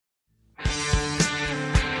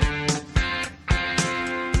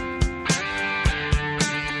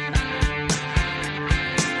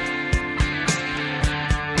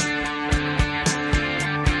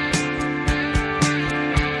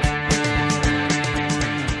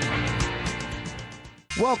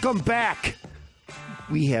Welcome back.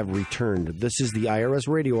 We have returned. This is the IRS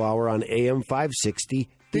Radio Hour on AM 560.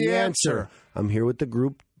 The Answer. I'm here with the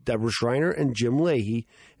group, Deborah Schreiner and Jim Leahy,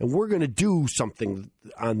 and we're going to do something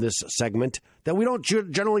on this segment that we don't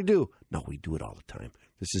generally do. No, we do it all the time.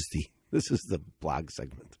 This is the blog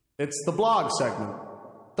segment. It's the blog segment.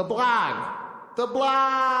 The blog. The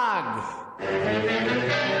blog.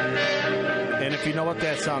 And if you know what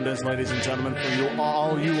that sound is, ladies and gentlemen, for you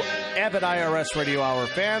all you avid IRS Radio Hour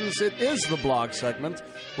fans, it is the blog segment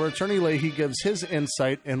where Attorney Leahy gives his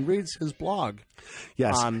insight and reads his blog.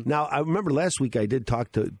 Yes. Now, I remember last week I did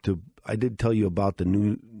talk I did tell you about the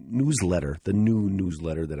new newsletter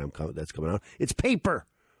that's coming out. It's paper.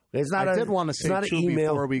 It's not. I did want to say too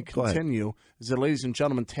email. Before we continue, is that, ladies and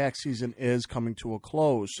gentlemen, tax season is coming to a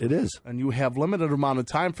close. It is, and you have limited amount of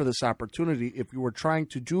time for this opportunity. If you were trying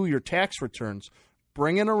to do your tax returns,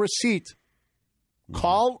 bring in a receipt.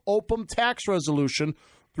 Call OPM Tax Resolution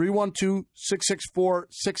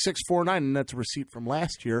 312-664-6649, and that's a receipt from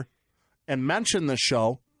last year, and mention the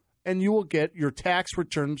show, and you will get your tax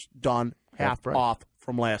returns done half off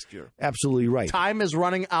from last year. Absolutely right. Time is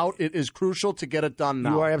running out. It is crucial to get it done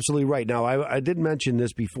now. You are absolutely right. Now, I did mention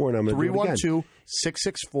this before, and I'm going to do it again.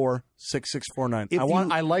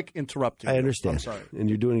 312-664-6649. I like interrupting you. I understand. I'm sorry. And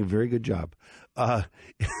you're doing a very good job.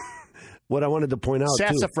 What I wanted to point out,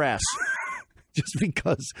 Sassafras. Just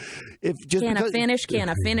because... Can I finish?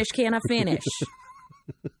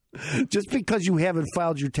 Just because you haven't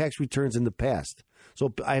filed your tax returns in the past.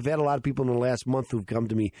 So I've had a lot of people in the last month who've come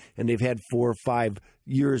to me, and they've had 4 or 5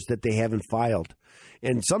 years that they haven't filed.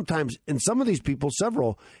 And sometimes, and some of these people,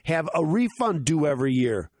 several, have a refund due every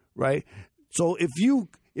year, right? So if you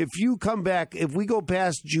come back, if we go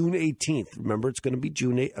past June 18th, remember it's going to be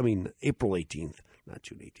April 18th, not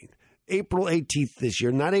June 18th. April 18th this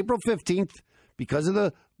year, not April 15th, because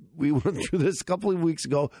of we went through this a couple of weeks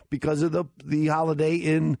ago because of the holiday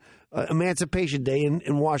in Emancipation Day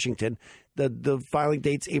in Washington. The filing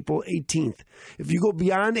date's April 18th. If you go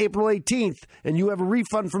beyond April 18th and you have a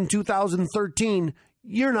refund from 2013,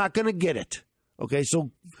 you're not going to get it. Okay, so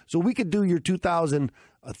we could do your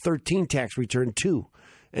 2013 tax return too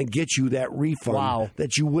and get you that refund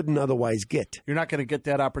that you wouldn't otherwise get. You're not going to get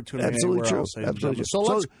that opportunity Absolutely anywhere true. else. Absolutely.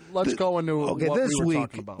 So let's go into what we were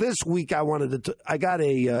talking about. This week I wanted to. I got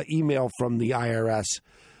a email from the IRS,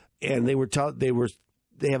 and they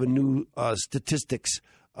have a new statistics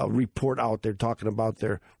report out there talking about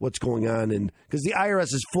what's going on, and because the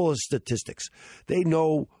IRS is full of statistics, they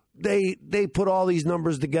know they put all these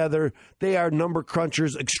numbers together. They are number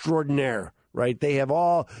crunchers extraordinaire. Right? They've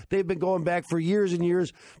been going back for years and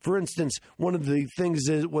years. For instance, one of the things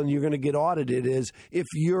is when you're going to get audited is if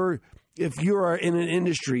you are in an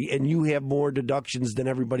industry and you have more deductions than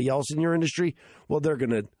everybody else in your industry, well,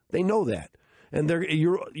 they know that, and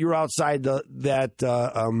you're outside the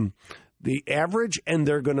average, and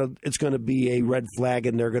it's going to be a red flag,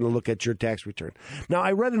 and they're going to look at your tax return. Now,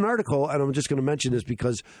 I read an article, and I'm just going to mention this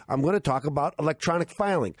because I'm going to talk about electronic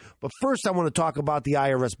filing. But first, I want to talk about the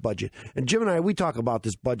IRS budget. And Jim and I, we talk about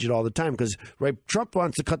this budget all the time because, right, Trump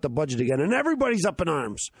wants to cut the budget again, and everybody's up in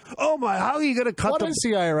arms. Oh, my, how are you going to cut What is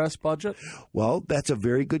the IRS budget? Well, that's a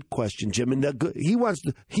very good question, Jim. And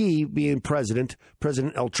he being President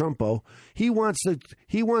El Trumpo, he wants to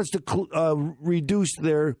reduce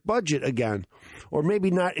their budget again, or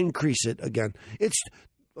maybe not increase it again. It's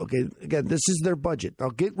okay. Again, this is their budget. Now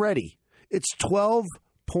get ready. It's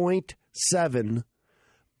 $12.7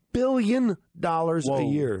 billion a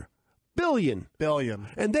year. Billion.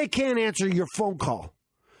 And they can't answer your phone call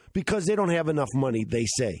because they don't have enough money, they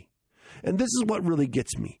say. And this is what really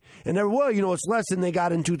gets me. And it's less than they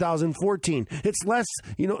got in 2014. It's less,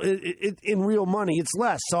 in real money, it's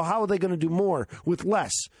less. So how are they going to do more with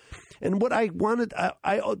less? And what I wanted,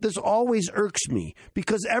 this always irks me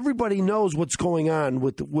because everybody knows what's going on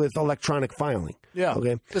with electronic filing. Yeah.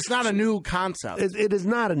 Okay. It's not a new concept. It is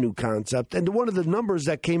not a new concept. And one of the numbers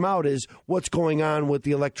that came out is what's going on with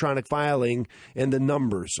the electronic filing and the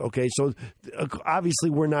numbers. Okay. So obviously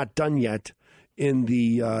we're not done yet in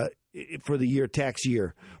for the tax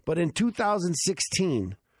year. But in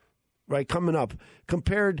 2016, right, coming up,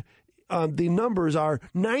 compared, the numbers are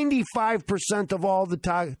 95% of all the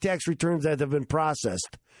tax returns that have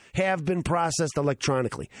been processed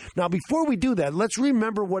electronically. Now, before we do that, let's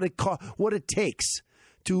remember what it takes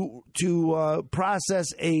to process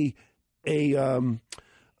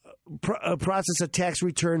process a tax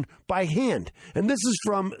return by hand. And this is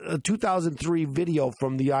from a 2003 video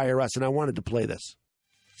from the IRS, and I wanted to play this.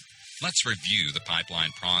 Let's review the pipeline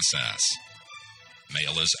process.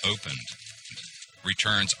 Mail is opened.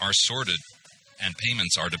 Returns are sorted and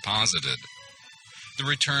payments are deposited. The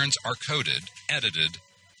returns are coded, edited,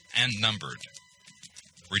 and numbered.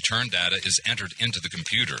 Return data is entered into the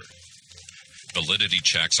computer. Validity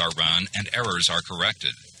checks are run and errors are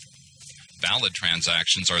corrected. Valid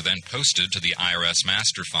transactions are then posted to the IRS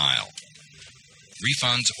master file.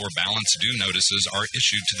 Refunds or balance due notices are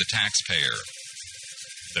issued to the taxpayer.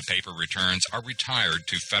 The paper returns are retired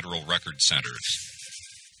to federal record centers.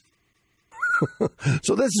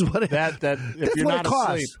 So this is what that's what it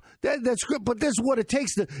costs. That's good, but this is what it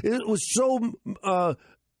takes. It was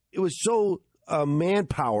so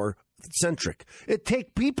manpower centric. It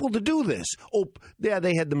take people to do this. Yeah,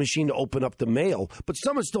 they had the machine to open up the mail, but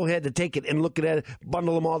someone still had to take it and look at it,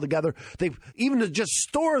 bundle them all together. Even to just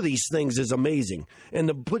store these things is amazing. And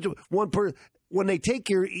to put when they take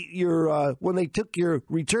when they took your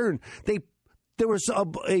return, there was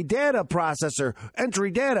a data processor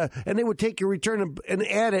entering data, and they would take your return and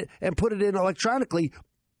add it and put it in electronically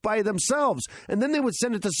by themselves, and then they would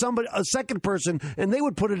send it to a second person, and they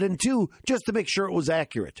would put it in too, just to make sure it was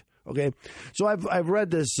accurate. Okay, so I've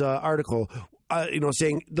read this article,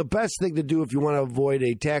 saying the best thing to do if you want to avoid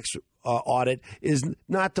a tax audit is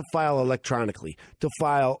not to file electronically,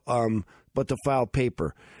 but to file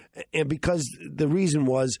paper. And because the reason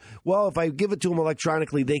was, well, if I give it to them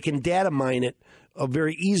electronically, they can data mine it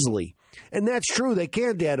very easily. And that's true. They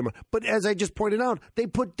can data mine. But as I just pointed out, they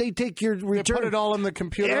take your return. They put it all in the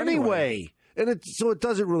computer anyway. And so it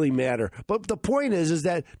doesn't really matter. But the point is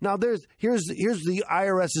that now here's the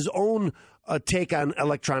IRS's own take on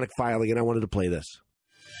electronic filing, and I wanted to play this.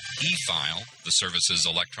 E-File, the service's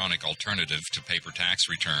electronic alternative to paper tax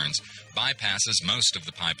returns, bypasses most of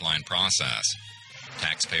the pipeline process.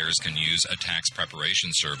 Taxpayers can use a tax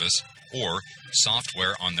preparation service or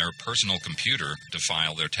software on their personal computer to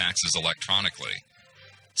file their taxes electronically.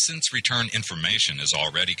 Since return information is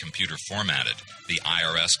already computer formatted, the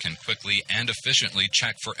IRS can quickly and efficiently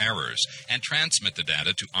check for errors and transmit the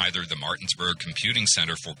data to either the Martinsburg Computing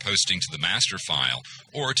Center for posting to the master file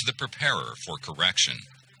or to the preparer for correction.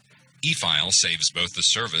 E-File saves both the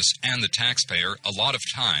service and the taxpayer a lot of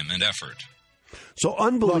time and effort. So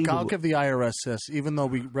unbelievable. Look, I'll give the IRS this, even though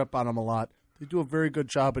we rip on them a lot. They do a very good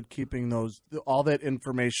job at keeping all that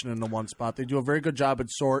information in the one spot. They do a very good job at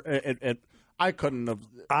I couldn't have.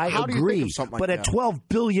 I agree, but at $12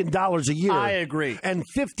 billion a year, I agree, and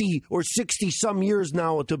 50 or 60 some years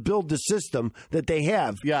now to build the system that they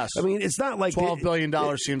have. Yes, I mean it's not like $12 billion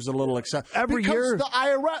seems a little excessive. Every year, the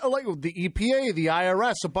IRS, like the EPA, the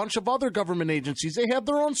IRS, a bunch of other government agencies, they have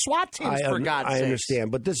their own SWAT teams. For God's sake, I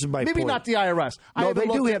understand, but this is my maybe point. Not the IRS. No, they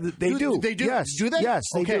do have. They do. They do. Yes, do they? Yes,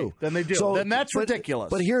 they okay, do. Then they do. So, then that's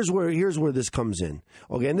ridiculous. But here's where this comes in.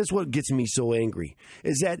 Okay, and this is what gets me so angry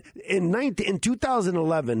is that in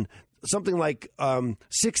 2011. Something like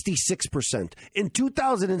 66%. In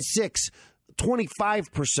 2006,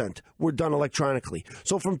 25% were done electronically.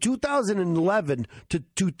 So from 2011 to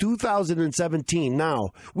 2017, now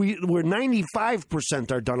we're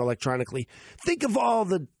 95% are done electronically. Think of all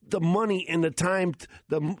the money and the time,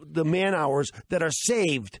 the man hours that are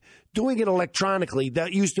saved doing it electronically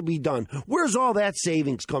that used to be done. Where's all that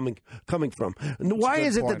savings coming from? And why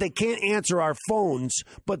is it that they can't answer our phones?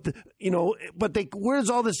 Where's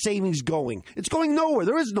all the savings going? It's going nowhere.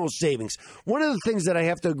 There is no savings. One of the things that I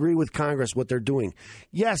have to agree with Congress, what they're doing,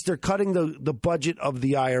 yes, they're cutting the budget of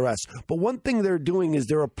the IRS, but one thing they're doing is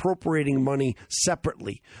they're appropriating money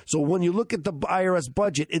separately. So when you look at the IRS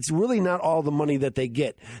budget, it's really not all the money that they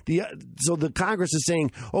get. So the Congress is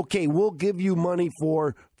saying, okay, we'll give you money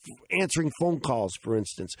for answering phone calls, for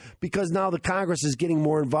instance, because now the Congress is getting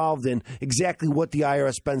more involved in exactly what the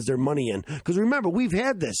IRS spends their money in. Because remember, we've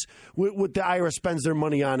had this, what the IRS spends their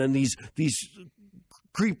money on, and these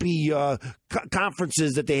creepy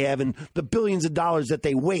conferences that they have and the billions of dollars that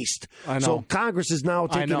they waste. I know. So Congress is now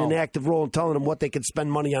taking an active role in telling them what they can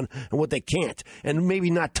spend money on and what they can't, and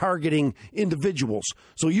maybe not targeting individuals.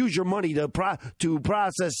 So use your money to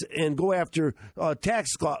process and go after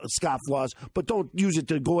tax scofflaws, but don't use it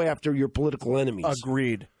to go after your political enemies.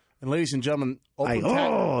 Agreed. And ladies and gentlemen,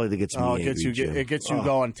 it gets me angry, it gets you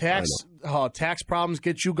going. Tax problems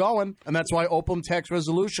get you going, and that's why Open Tax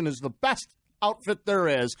Resolution is the best outfit there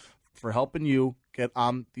is for helping you get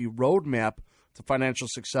on the roadmap to financial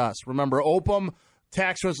success. Remember, OPM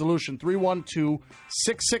Tax Resolution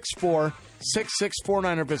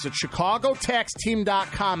 312-664-6649 or visit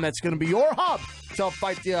chicagotaxteam.com. That's going to be your hub to help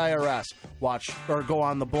fight the IRS. Watch or go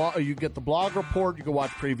on the blog. You get the blog report. You can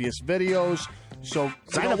watch previous videos. So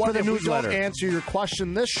sign up for the newsletter. If we don't answer your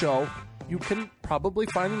question this show, you can probably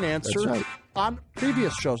find an answer on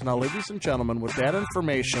previous shows. Now, ladies and gentlemen, with that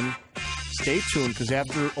information, Stay tuned, because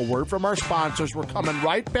after a word from our sponsors, we're coming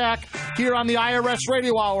right back here on the IRS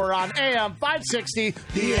Radio Hour on AM 560.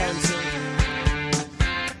 The Answer.